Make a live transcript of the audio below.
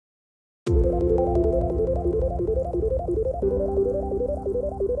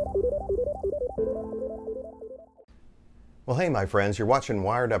Well, hey, my friends, you're watching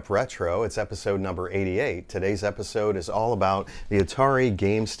Wired Up Retro. It's episode number 88. Today's episode is all about the Atari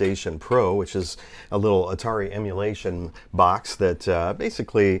GameStation Pro, which is a little Atari emulation box that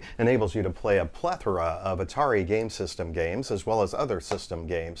basically enables you to play a plethora of Atari game system games as well as other system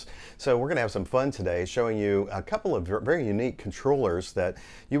games. So we're going to have some fun today showing you a couple of very unique controllers that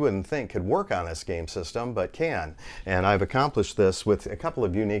you wouldn't think could work on this game system, but can. And I've accomplished this with a couple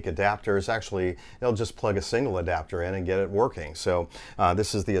of unique adapters. Actually, they'll just plug a single adapter in and get it working. So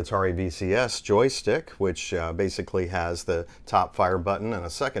this is the Atari VCS Joystick, which basically has the top fire button and a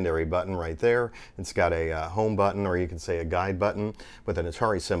secondary button right there. It's got a home button, or you could say a guide button with an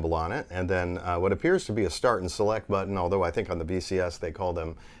Atari symbol on it, and then what appears to be a start and select button, although I think on the VCS they call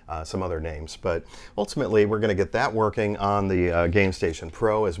them some other names. But ultimately we're going to get that working on the GameStation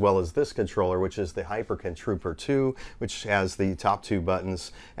Pro, as well as this controller, which is the Hyperkin Trooper 2, which has the top two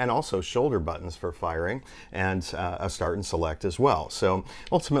buttons and also shoulder buttons for firing, and a start and select as well. So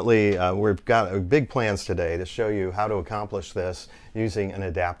ultimately we've got big plans today to show you how to accomplish this using an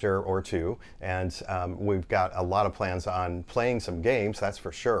adapter or two, and we've got a lot of plans on playing some games, that's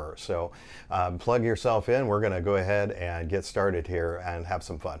for sure. So plug yourself in. We're going to go ahead and get started here and have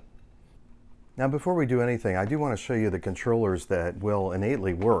some fun. Now, before we do anything, I do want to show you the controllers that will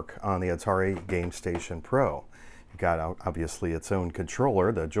innately work on the Atari GameStation Pro. You've got obviously its own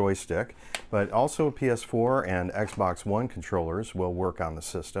controller, the joystick, but also PS4 and Xbox One controllers will work on the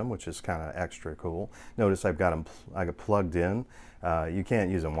system, which is kind of extra cool. Notice I've got them plugged in. You can't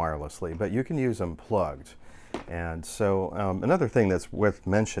use them wirelessly, but you can use them plugged. And so another thing that's worth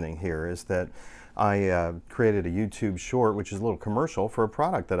mentioning here is that I created a YouTube short, which is a little commercial for a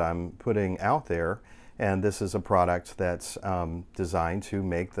product that I'm putting out there. And this is a product that's designed to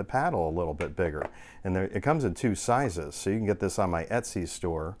make the paddle a little bit bigger. And it comes in two sizes, so you can get this on my Etsy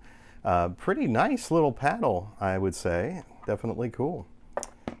store. Pretty nice little paddle, I would say. Definitely cool.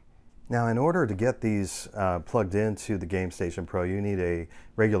 Now, in order to get these plugged into the GameStation Pro, you need a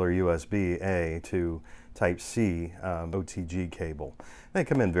regular USB-A to Type-C OTG cable. They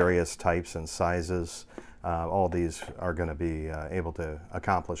come in various types and sizes. All these are going to be able to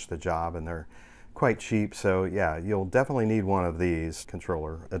accomplish the job, and they're quite cheap. So yeah, you'll definitely need one of these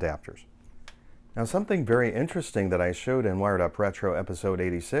controller adapters. Now, something very interesting that I showed in Wired Up Retro episode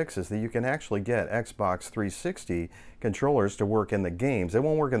 86 is that you can actually get Xbox 360 controllers to work in the games. They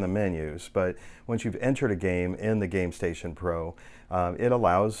won't work in the menus, but once you've entered a game in the GameStation Pro, it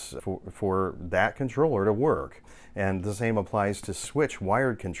allows for that controller to work. And the same applies to Switch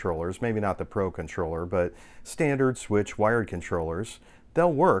wired controllers, maybe not the Pro controller, but standard Switch wired controllers.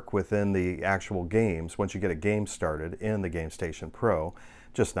 They'll work within the actual games once you get a game started in the GameStation Pro,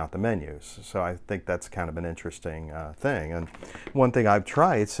 just not the menus. So I think that's kind of an interesting thing. And one thing I've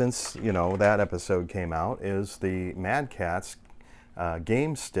tried since, you know, that episode came out is the Mad Catz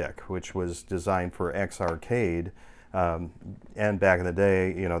Game Stick, which was designed for X Arcade. And back in the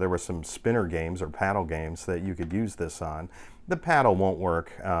day, you know, there were some spinner games or paddle games that you could use this on. The paddle won't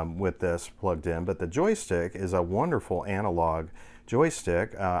work with this plugged in, but the joystick is a wonderful analog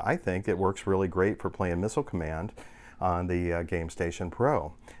joystick. I think it works really great for playing Missile Command on the GameStation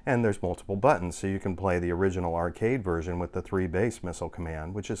Pro. And there's multiple buttons, so you can play the original arcade version with the 3-base Missile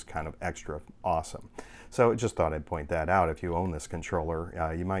Command, which is kind of extra awesome. So just thought I'd point that out. If you own this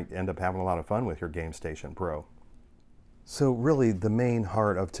controller, you might end up having a lot of fun with your GameStation Pro. So really, the main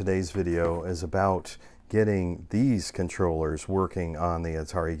heart of today's video is about getting these controllers working on the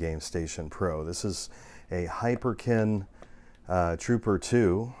Atari GameStation Pro. This is a Hyperkin Trooper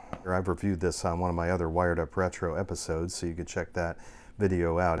 2. I've reviewed this on one of my other Wired Up Retro episodes, so you could check that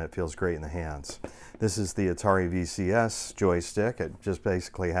video out. It feels great in the hands. This is the Atari VCS Joystick. It just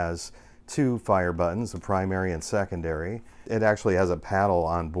basically has two fire buttons, the primary and secondary. It actually has a paddle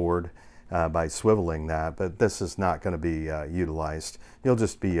on board by swiveling that, but this is not going to be utilized. You'll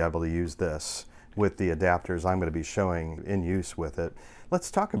just be able to use this with the adapters I'm going to be showing in use with it. Let's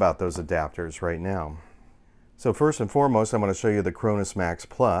talk about those adapters right now. So first and foremost, I'm going to show you the CronusMax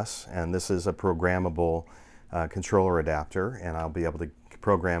Plus, and this is a programmable controller adapter, and I'll be able to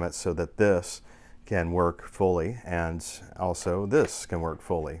program it so that this can work fully, and also this can work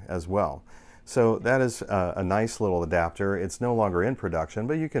fully as well. So that is a nice little adapter. It's no longer in production,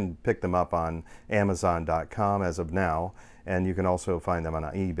 but you can pick them up on Amazon.com as of now, and you can also find them on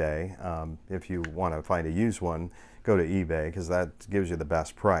eBay. If you want to find a used one, go to eBay, because that gives you the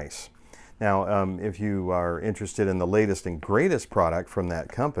best price. Now, if you are interested in the latest and greatest product from that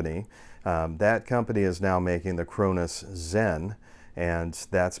company is now making the Cronus Zen, and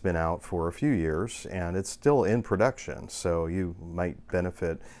that's been out for a few years, and it's still in production, so you might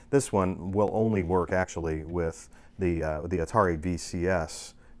benefit. This one will only work actually with the Atari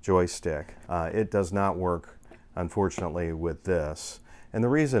VCS joystick. It does not work, unfortunately, with this. And the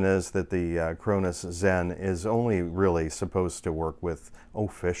reason is that the Cronus Zen is only really supposed to work with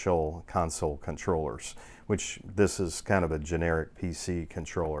official console controllers, which this is kind of a generic PC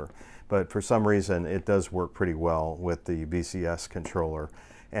controller. But for some reason, it does work pretty well with the VCS controller.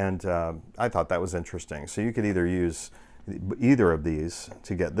 And I thought that was interesting. So you could either use either of these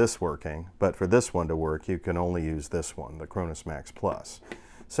to get this working, but for this one to work, you can only use this one, the CronusMax Plus.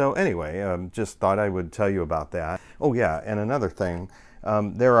 So anyway, just thought I would tell you about that. Oh yeah, and another thing,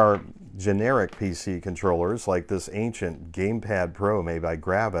 there are generic PC controllers like this ancient Gamepad Pro made by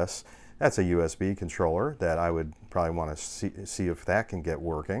Gravis. That's a USB controller that I would probably want to see if that can get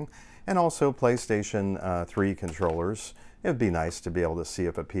working. And also PlayStation 3 controllers. It would be nice to be able to see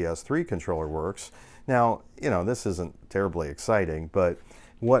if a PS3 controller works. Now, you know, this isn't terribly exciting, but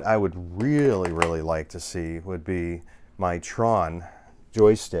what I would really like to see would be my Tron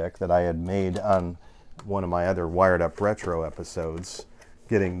joystick that I had made on one of my other Wired Up Retro episodes,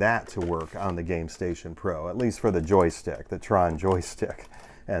 getting that to work on the GameStation Pro, at least for the joystick, the Tron joystick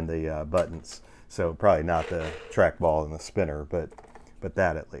and the buttons. So probably not the trackball and the spinner, but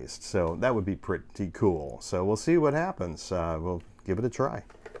that at least. So that would be pretty cool. So we'll see what happens. We'll give it a try.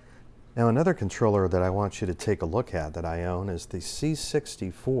 Now another controller that I want you to take a look at that I own is the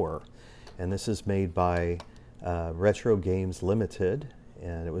C64, and this is made by Retro Games Limited,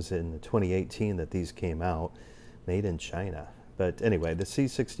 and it was in 2018 that these came out, made in China. But anyway, the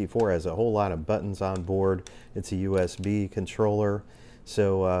C64 has a whole lot of buttons on board. It's a USB controller.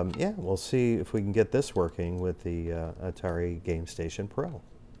 So yeah, we'll see if we can get this working with the Atari GameStation Pro.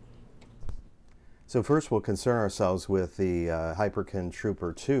 So first we'll concern ourselves with the Hyperkin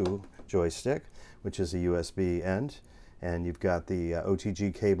Trooper 2 joystick, which is a USB end. And you've got the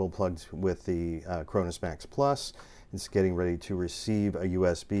OTG cable plugged with the CronusMax Plus. It's getting ready to receive a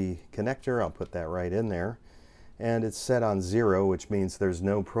USB connector. I'll put that right in there. And it's set on 0, which means there's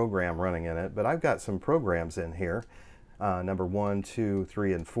no program running in it. But I've got some programs in here. Number 1, 2,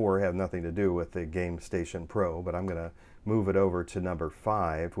 3, and 4 have nothing to do with the GameStation Pro, but I'm going to move it over to number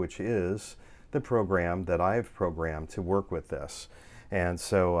 5, which is the program that I've programmed to work with this. And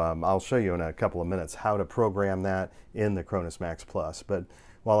so I'll show you in a couple of minutes how to program that in the CronusMax Plus. But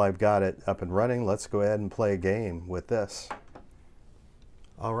while I've got it up and running, let's go ahead and play a game with this.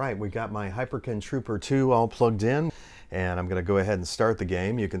 All right, we got my Hyperkin Trooper 2 all plugged in, and I'm going to go ahead and start the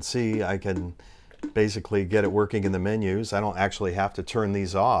game. You can see I can basically get it working in the menus. I don't actually have to turn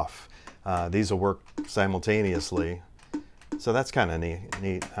these off. These will work simultaneously. So that's kind of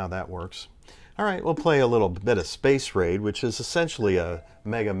neat how that works. All right, we'll play a little bit of Space Raid, which is essentially a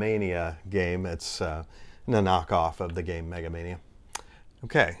Mega Mania game. It's a knockoff of the game Mega Mania.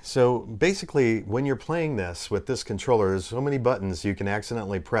 Okay, so basically when you're playing this with this controller, there's so many buttons you can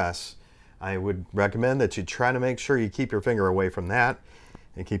accidentally press. I would recommend that you try to make sure you keep your finger away from that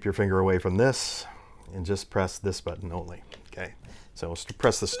and keep your finger away from this and just press this button only. Okay, so we'll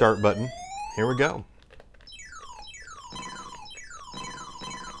press the start button. Here we go.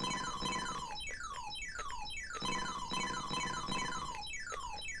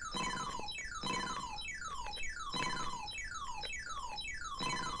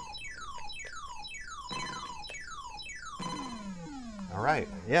 All right,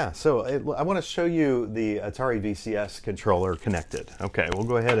 yeah, so I want to show you the Atari VCS controller connected. Okay, we'll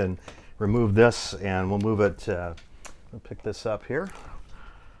go ahead and remove this and we'll move it, we'll pick this up here.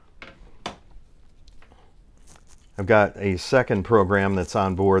 I've got a second program that's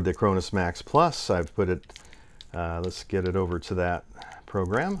on board the CronusMax Plus. I've put it, let's get it over to that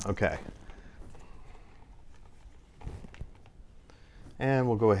program. Okay. And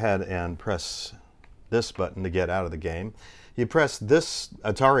we'll go ahead and press this button to get out of the game. You press this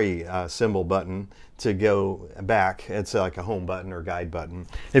Atari symbol button to go back. It's like a home button or guide button.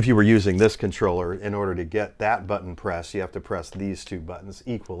 If you were using this controller, in order to get that button pressed, you have to press these two buttons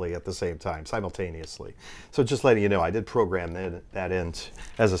equally at the same time, simultaneously. So just letting you know, I did program that in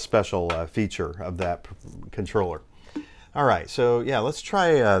as a special feature of that controller. All right, so yeah, let's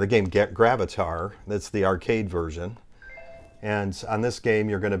try the game Gravitar. That's the arcade version. And on this game,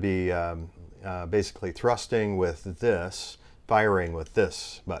 you're going to be basically thrusting with this, firing with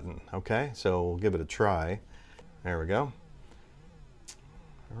this button. Okay, so we'll give it a try. There we go.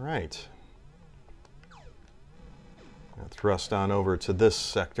 All right. I'll thrust on over to this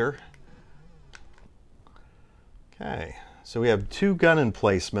sector. Okay, so we have two gun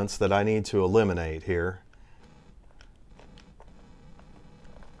emplacements that I need to eliminate here.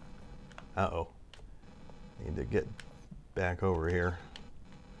 Uh-oh. Need to get back over here.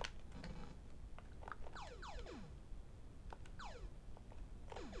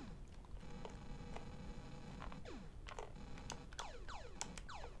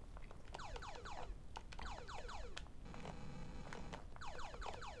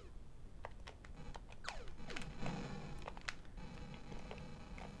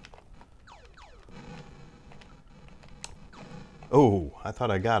 Oh, I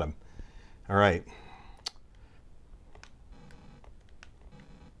thought I got him. All right.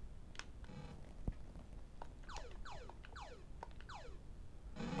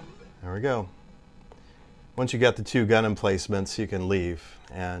 There we go. Once you got the 2 gun emplacements, you can leave,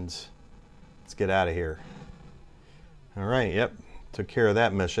 and let's get out of here. All right, yep, took care of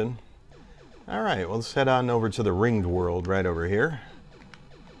that mission. All right, well, let's head on over to the ringed world right over here.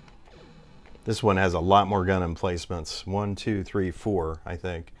 This one has a lot more gun emplacements. 1, 2, 3, 4, I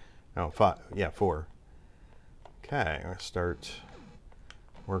think. Oh, 5, yeah, 4. Okay, I'll start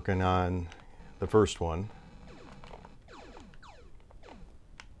working on the first one.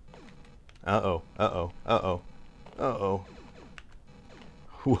 Uh-oh, uh-oh, uh-oh, uh-oh.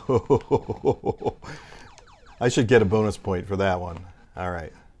 Whoa. I should get a bonus point for that one. All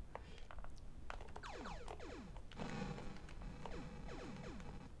right.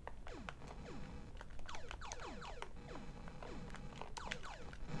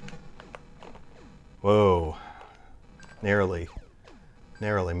 Whoa. Narrowly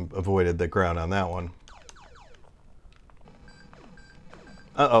avoided the ground on that one.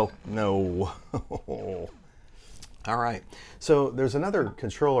 Uh-oh, no. All right, so there's another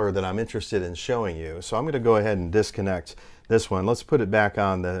controller that I'm interested in showing you. So I'm going to go ahead and disconnect this one. Let's put it back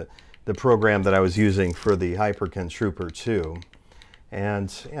on the program that I was using for the Hyperkin Trooper 2.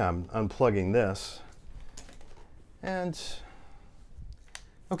 And yeah, I'm unplugging this. And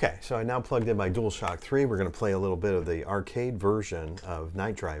okay, so I now plugged in my DualShock 3. We're going to play a little bit of the arcade version of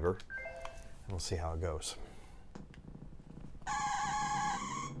Night Driver. And we'll see how it goes.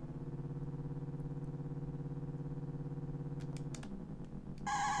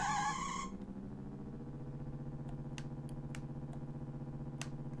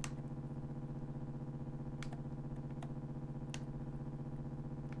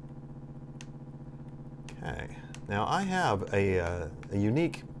 Okay, now I have a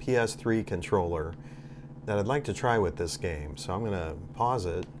unique PS3 controller that I'd like to try with this game. So I'm going to pause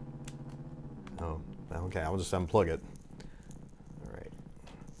it. Oh, okay, I'll just unplug it. All right.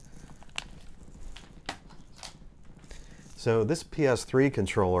 So this PS3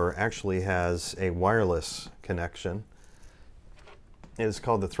 controller actually has a wireless connection. It's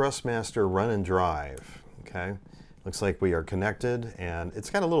called the Thrustmaster Run and Drive. Okay. Looks like we are connected, and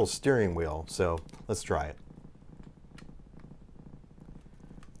it's got a little steering wheel, so let's try it.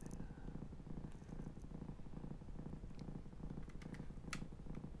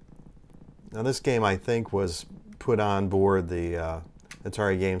 Now this game, I think, was put on board the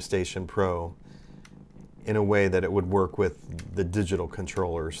Atari GameStation Pro in a way that it would work with the digital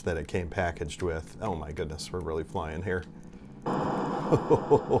controllers that it came packaged with. Oh my goodness, we're really flying here.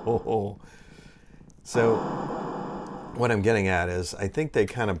 So what I'm getting at is I think they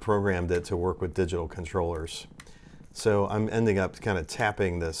kind of programmed it to work with digital controllers. So I'm ending up kind of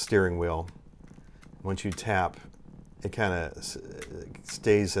tapping the steering wheel. Once you tap, it kind of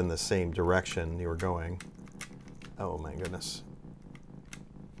stays in the same direction you were going. Oh my goodness.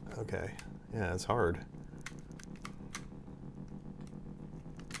 Okay, yeah, it's hard.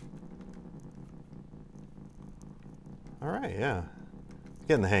 All right, yeah,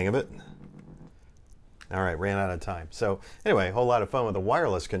 getting the hang of it. All right, ran out of time. So anyway, a whole lot of fun with a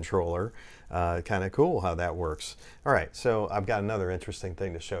wireless controller. Kind of cool how that works. All right, so I've got another interesting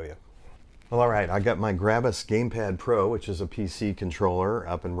thing to show you. Well, all right, I got my Grabus Gamepad Pro, which is a PC controller,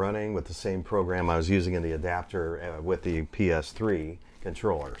 up and running with the same program I was using in the adapter with the PS3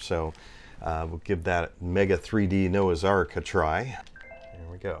 controller. So we'll give that Mega 3D Noah's Ark a try. There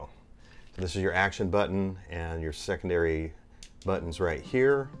we go. So this is your action button and your secondary buttons right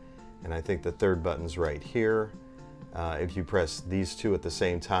here. And I think the third button's right here. If you press these two at the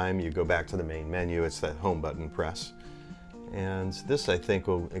same time, you go back to the main menu. It's that home button press. And this, I think,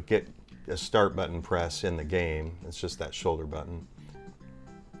 will get a start button press in the game. It's just that shoulder button.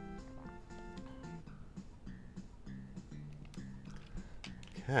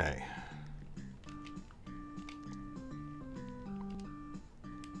 Okay.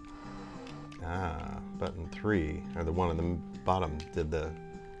 Button 3, or the one on the bottom, did the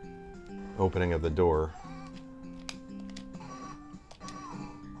opening of the door.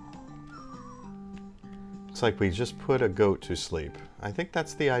 Looks like we just put a goat to sleep. I think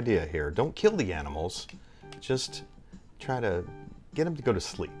that's the idea here. Don't kill the animals. Just try to get them to go to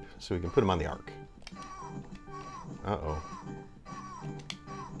sleep so we can put them on the ark. Uh-oh.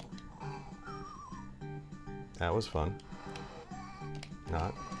 That was fun.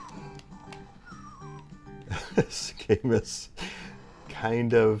 Not. This game is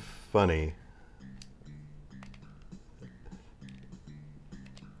kind of funny.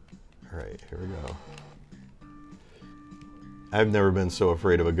 All right, here we go. I've never been so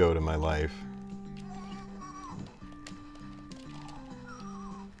afraid of a goat in my life.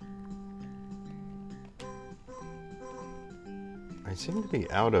 I seem to be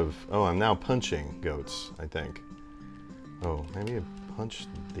out of... Oh, I'm now punching goats, I think. Oh, maybe I punch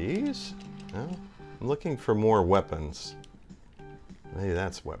these? No? I'm looking for more weapons. Maybe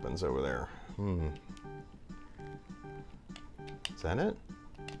that's weapons over there. Is that it?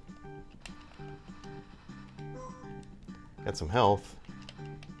 Got some health.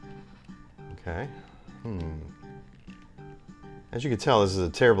 Okay. As you can tell, this is a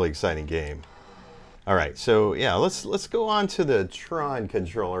terribly exciting game. All right, so yeah, let's go on to the Tron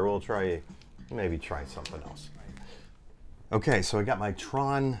controller. We'll maybe try something else. Okay, so I got my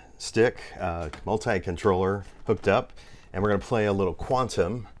Tron stick multi-controller hooked up, and we're going to play a little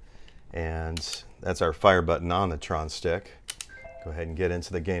Quantum, and that's our fire button on the Tron stick. Go ahead and get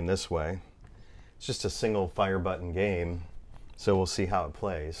into the game this way. It's just a single fire button game, so we'll see how it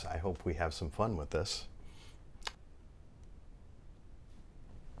plays. I hope we have some fun with this.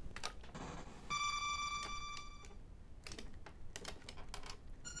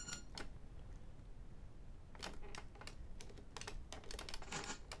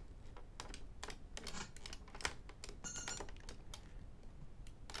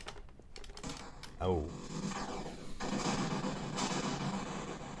 Oh.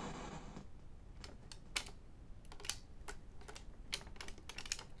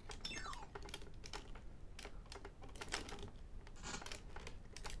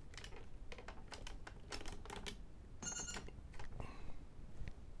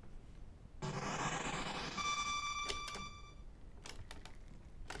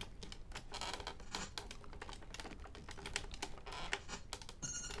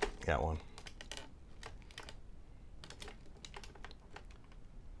 Got one.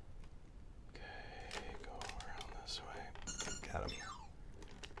 Okay, go around this way. Got him.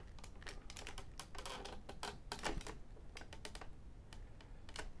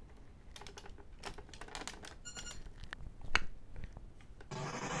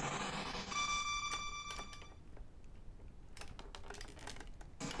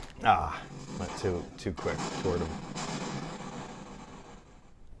 Ah, went too quick toward him.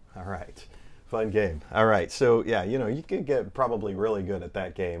 All right, fun game. All right, so yeah, you know, you could get probably really good at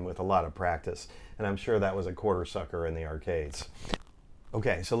that game with a lot of practice, and I'm sure that was a quarter sucker in the arcades.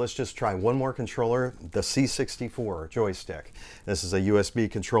 Okay, so let's just try one more controller, the C64 joystick. This is a USB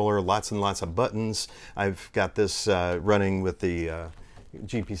controller, lots and lots of buttons. I've got this running with the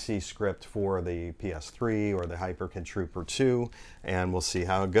GPC script for the PS3 or the Hyperkin Trooper 2, and we'll see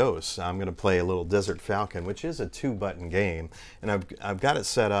how it goes. I'm going to play a little Desert Falcon, which is a 2-button game, and I've got it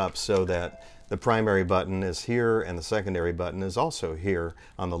set up so that the primary button is here and the secondary button is also here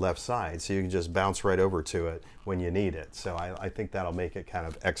on the left side, so you can just bounce right over to it when you need it. So I think that'll make it kind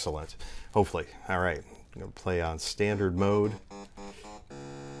of excellent, hopefully. All right, I'm going to play on standard mode.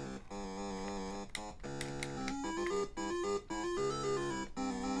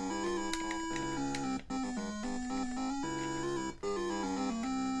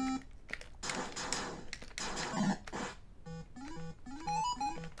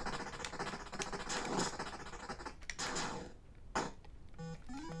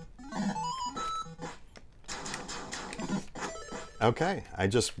 Okay, I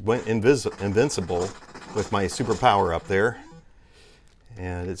just went invincible with my superpower up there,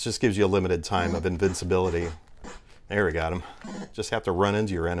 and it just gives you a limited time of invincibility. There, we got him. Just have to run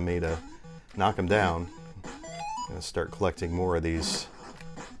into your enemy to knock him down. I'm gonna start collecting more of these.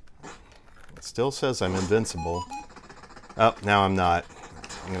 It still says I'm invincible. Oh, now I'm not.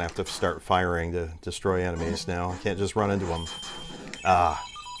 I'm gonna have to start firing to destroy enemies now. I can't just run into them. Ah,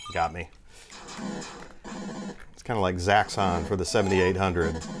 got me. It's kind of like Zaxxon for the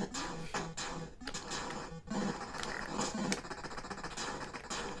 7800.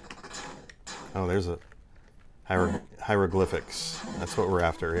 Oh, there's a hieroglyphics. That's what we're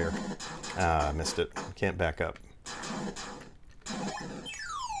after here. Ah, I missed it. Can't back up.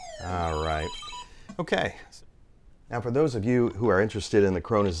 All right. Okay. Now, for those of you who are interested in the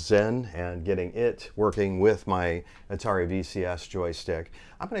Cronus Zen and getting it working with my Atari VCS joystick,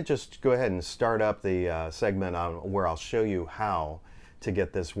 I'm going to just go ahead and start up the segment on where I'll show you how to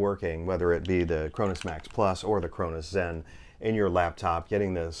get this working, whether it be the CronusMax Plus or the Cronus Zen in your laptop,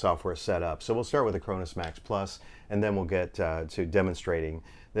 getting the software set up. So we'll start with the CronusMax Plus, and then we'll get to demonstrating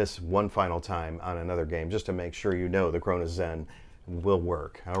this one final time on another game, just to make sure you know the Cronus Zen will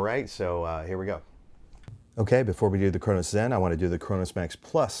work. All right, so here we go. Okay, before we do the Cronus Zen, I want to do the CronusMax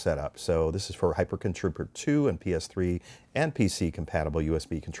Plus setup. So this is for Hyperkin Trooper 2 and PS3 and PC compatible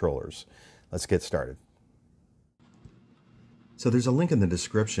USB controllers. Let's get started. So there's a link in the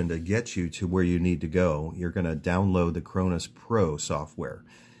description to get you to where you need to go. You're going to download the Cronus Pro software.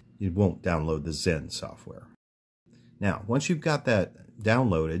 You won't download the Zen software. Now, once you've got that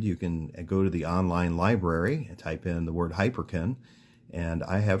downloaded, you can go to the online library and type in the word Hyperkin, and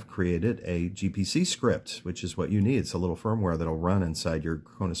I have created a GPC script, which is what you need. It's a little firmware that'll run inside your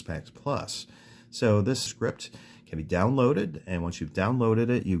CronusMax Plus. So this script can be downloaded, and once you've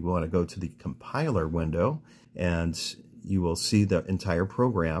downloaded it, you want to go to the compiler window, and you will see the entire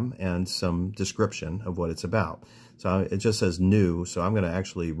program and some description of what it's about. So it just says new, so I'm going to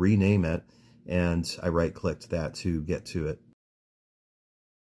actually rename it, and I right-clicked that to get to it.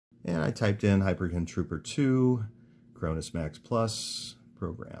 And I typed in Hyperkin Trooper 2, CronusMax Plus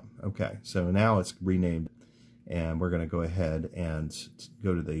program. Okay, so now it's renamed, and we're going to go ahead and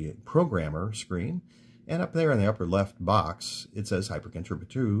go to the programmer screen. And up there in the upper left box, it says Hyperkin Trooper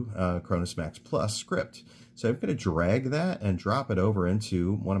 2, CronusMax Plus script. So I'm going to drag that and drop it over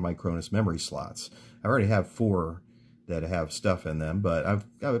into one of my Cronus memory slots. I already have 4 that have stuff in them, but I've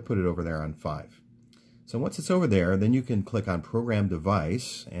got to put it over there on 5. So once it's over there, then you can click on Program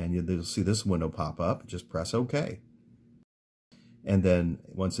Device, and you'll see this window pop up. Just press OK. And then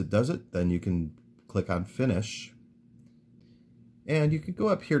once it does it, then you can click on Finish. And you can go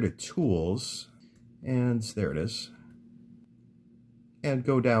up here to Tools, and there it is, and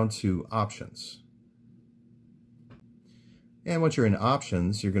go down to Options. And once you're in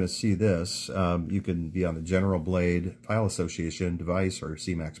Options, you're going to see this. You can be on the General Blade, File Association, Device, or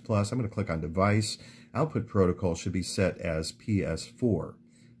CMax Plus. I'm going to click on Device. Output Protocol should be set as PS4. So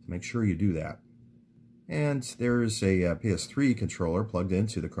make sure you do that. And there's a PS3 controller plugged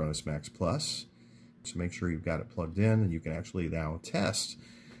into the CronusMax Plus. So make sure you've got it plugged in, and you can actually now test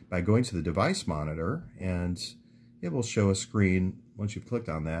by going to the device monitor, and it will show a screen once you've clicked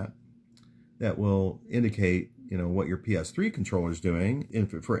on that that will indicate what your PS3 controller is doing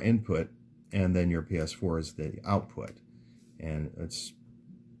for input, and then your PS4 is the output. And it's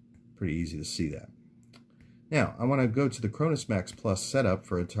pretty easy to see that. Now, I want to go to the CronusMax Plus setup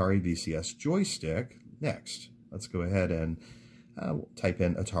for Atari VCS Joystick next. Let's go ahead and type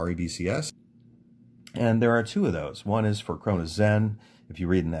in Atari VCS. And there are 2 of those. One is for Cronus Zen. If you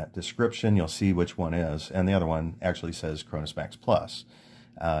read in that description, you'll see which one is. And the other one actually says CronusMax Plus.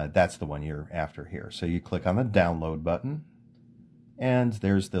 That's the one you're after here. So you click on the download button, and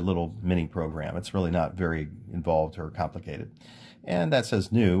there's the little mini program. It's really not very involved or complicated. And that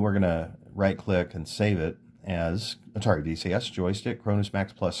says new. We're going to right-click and save it as Atari VCS Joystick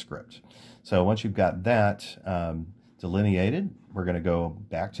CronusMax Plus script. So once you've got that delineated, we're going to go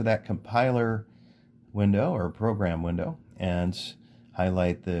back to that compiler window or program window and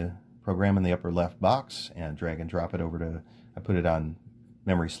highlight the program in the upper left box and drag and drop it over to, I put it on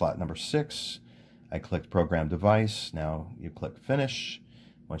memory slot number 6. I clicked Program Device. Now you click Finish.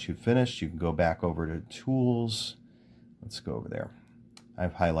 Once you've finished, you can go back over to Tools. Let's go over there.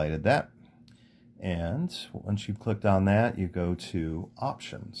 I've highlighted that. And once you've clicked on that, you go to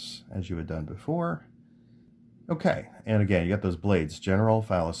Options, as you had done before. Okay, and again, you got those blades, General,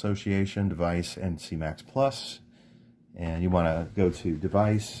 File Association, Device, and CMax Plus. And you want to go to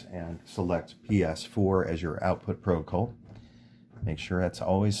Device and select PS4 as your output protocol. Make sure that's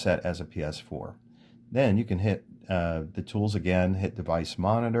always set as a PS4. Then you can hit the tools again, hit Device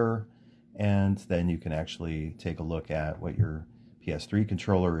Monitor, and then you can actually take a look at what your PS3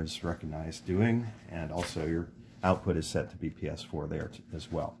 controller is recognized doing, and also your output is set to be PS4 there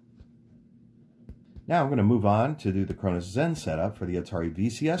as well. Now I'm going to move on to do the Cronus Zen setup for the Atari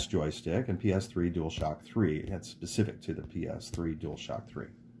VCS Joystick and PS3 DualShock 3. That's specific to the PS3 DualShock 3.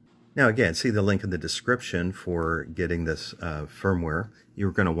 Now again, see the link in the description for getting this firmware.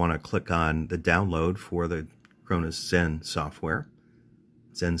 You're going to want to click on the download for the Cronus Zen software,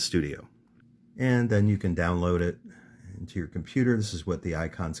 Zen Studio. And then you can download it into your computer. This is what the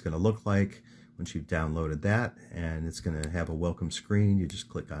icon's going to look like once you've downloaded that, and it's going to have a welcome screen. You just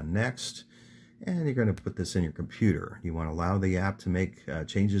click on Next, and you're going to put this in your computer. You want to allow the app to make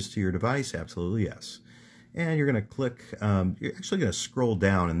changes to your device? Absolutely yes. And you're going to click, you're actually going to scroll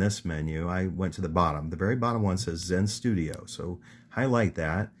down in this menu. I went to the bottom. The very bottom one says Zen Studio. So highlight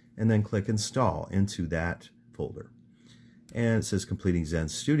that and then click Install into that folder. And it says Completing Zen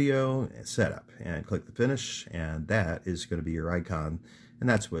Studio Setup. And click the Finish, and that is going to be your icon. And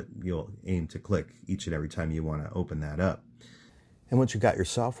that's what you'll aim to click each and every time you want to open that up. And once you've got your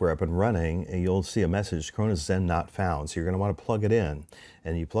software up and running, you'll see a message, Cronus Zen not found. So you're going to want to plug it in.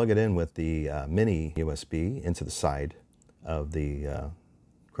 And you plug it in with the mini USB into the side of the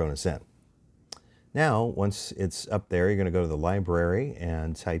Cronus Zen. Now, once it's up there, you're going to go to the library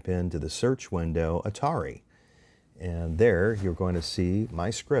and type into the search window Atari. And there you're going to see my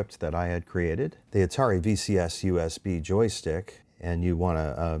script that I had created, the Atari VCS USB Joystick. And you want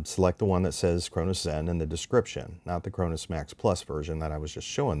to select the one that says Cronus Zen in the description, not the CronusMax Plus version that I was just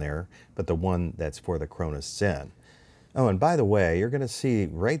showing there, but the one that's for the Cronus Zen. Oh, and by the way, you're going to see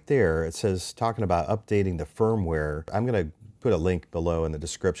right there, it says talking about updating the firmware. I'm going to put a link below in the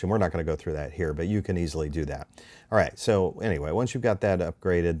description. We're not going to go through that here, but you can easily do that. All right, so anyway, once you've got that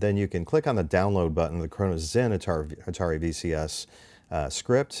upgraded, then you can click on the download button of the Cronus Zen Atari VCS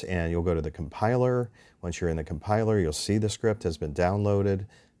script, and you'll go to the compiler. Once you're in the compiler, you'll see the script has been downloaded.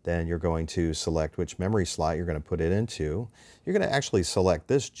 Then you're going to select which memory slot you're going to put it into. You're going to actually select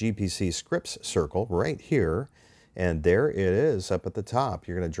this GPC scripts circle right here, and there it is up at the top.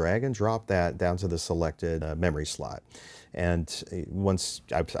 You're going to drag and drop that down to the selected memory slot. And once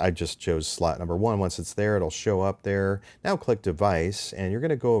I just chose slot number 1, once it's there, it'll show up there. Now click device, and you're going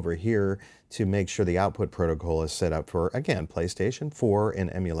to go over here to make sure the output protocol is set up for, again, PlayStation 4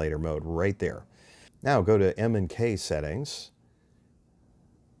 in emulator mode right there. Now go to M and K settings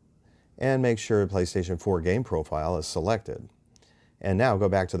and make sure PlayStation 4 game profile is selected. And now go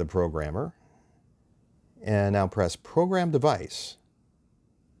back to the programmer and now press program device.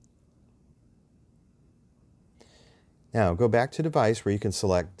 Now go back to device where you can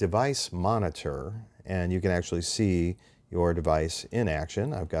select device monitor, and you can actually see your device in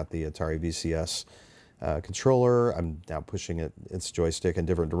action. I've got the Atari VCS controller. I'm now pushing its joystick in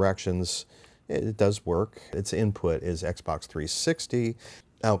different directions. It does work. Its input is Xbox 360,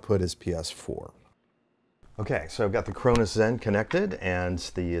 output is PS4. Okay, so I've got the Cronus Zen connected, and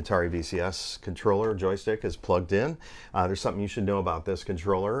the Atari VCS controller joystick is plugged in. There's something you should know about this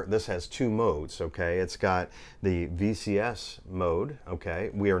controller. This has 2 modes, okay? It's got the VCS mode, okay?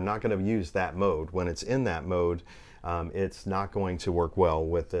 We are not going to use that mode. When it's in that mode, it's not going to work well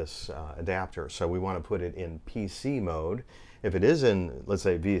with this adapter. So we want to put it in PC mode. If it is in, let's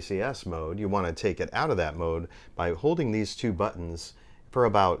say, VCS mode, you want to take it out of that mode by holding these 2 buttons for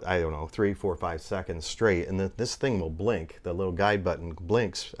about, I don't know, 3, 4, 5 seconds straight, and this thing will blink. The little guide button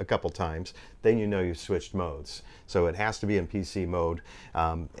blinks a couple times, then you know you've switched modes. So it has to be in PC mode.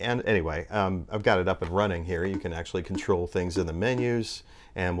 And anyway, I've got it up and running here. You can actually control things in the menus,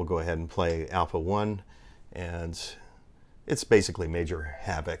 and we'll go ahead and play Alpha 1, and it's basically major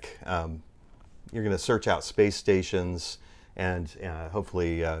havoc. You're going to search out space stations and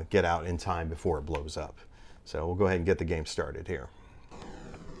hopefully get out in time before it blows up. So we'll go ahead and get the game started here.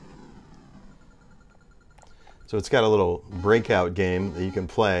 So it's got a little breakout game that you can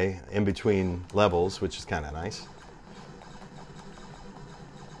play in between levels, which is kind of nice.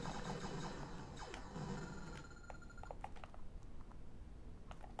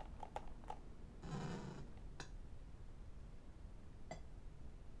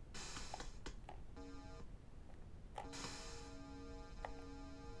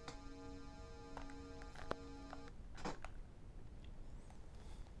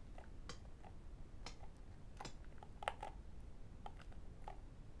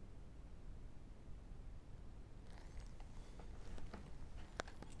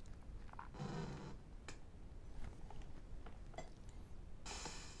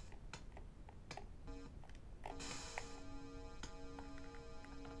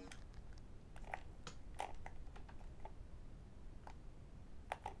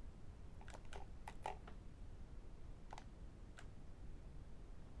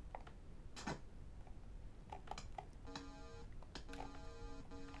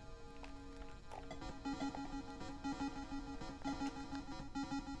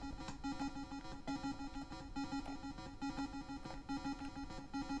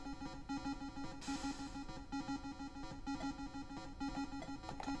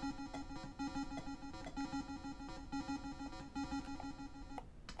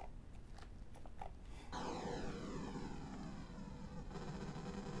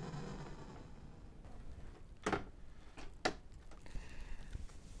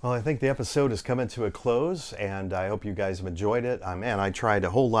 Well, I think the episode is coming to a close, and I hope you guys have enjoyed it. Man, I tried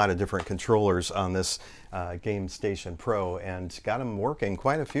a whole lot of different controllers on this GameStation Pro and got them working,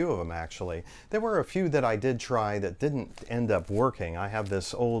 quite a few of them actually. There were a few that I did try that didn't end up working. I have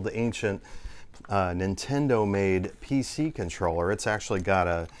this old ancient Nintendo-made PC controller. It's actually got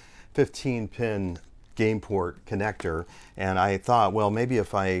a 15-pin game port connector, and I thought, well, maybe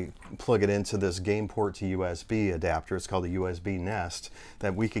if I plug it into this game port to USB adapter, it's called a USB Nest,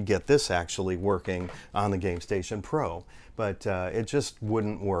 that we could get this actually working on the GameStation Pro. But it just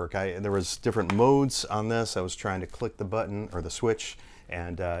wouldn't work. There was different modes on this. I was trying to click the button or the switch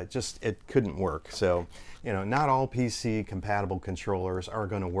and it couldn't work. So, you know, not all PC compatible controllers are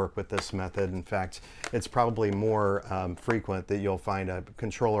going to work with this method. In fact, it's probably more frequent that you'll find a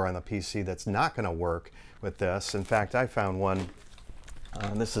controller on the PC that's not going to work with this. In fact, I found one.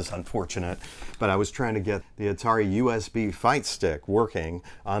 This is unfortunate, but I was trying to get the Atari USB Fight Stick working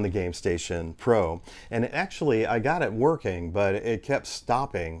on the GameStation Pro, and actually I got it working, but it kept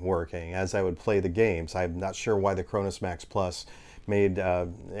stopping working as I would play the games. I'm not sure why the CronusMax Plus had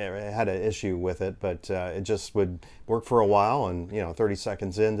an issue with it, but it just would work for a while, and you know, 30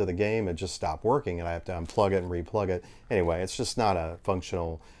 seconds into the game it just stopped working, and I have to unplug it and replug it. Anyway, it's just not a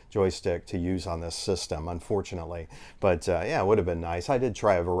functional joystick to use on this system, unfortunately. But yeah, it would have been nice. I did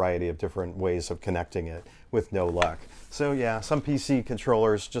try a variety of different ways of connecting it with no luck. So yeah, some PC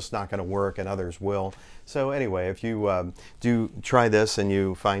controllers just not going to work, and others will. So anyway, if you do try this and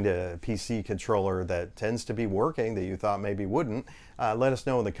you find a PC controller that tends to be working that you thought maybe wouldn't, let us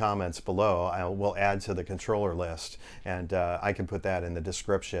know in the comments below. We'll add to the controller list, and I can put that in the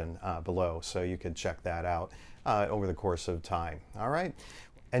description below, so you can check that out over the course of time. All right.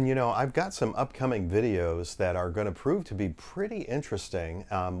 And you know, I've got some upcoming videos that are going to prove to be pretty interesting,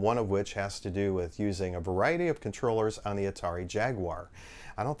 one of which has to do with using a variety of controllers on the Atari Jaguar.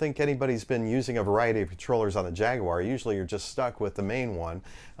 I don't think anybody's been using a variety of controllers on the Jaguar. Usually you're just stuck with the main one,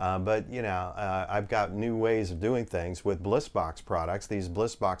 but you know, I've got new ways of doing things with BlissBox products. These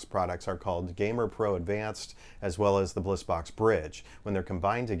BlissBox products are called Gamer Pro Advanced, as well as the BlissBox Bridge. When they're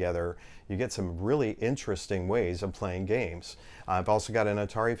combined together, you get some really interesting ways of playing games. I've also got an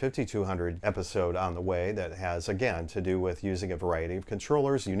Atari 5200 episode on the way that has, again, to do with using a variety of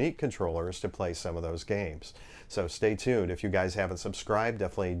controllers, unique controllers, to play some of those games. So stay tuned. If you guys haven't subscribed,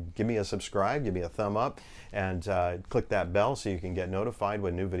 definitely give me a subscribe, give me a thumb up, and click that bell so you can get notified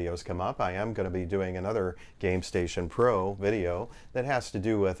when new videos come up. I am going to be doing another GameStation Pro video that has to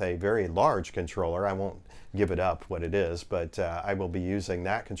do with a very large controller. I won't give it up what it is, but I will be using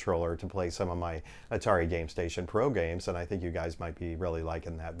that controller to play some of my Atari GameStation Pro games, and I think you guys might be really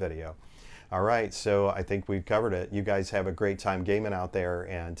liking that video. All right, so I think we've covered it. You guys have a great time gaming out there,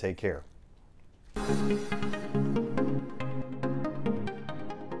 and take care.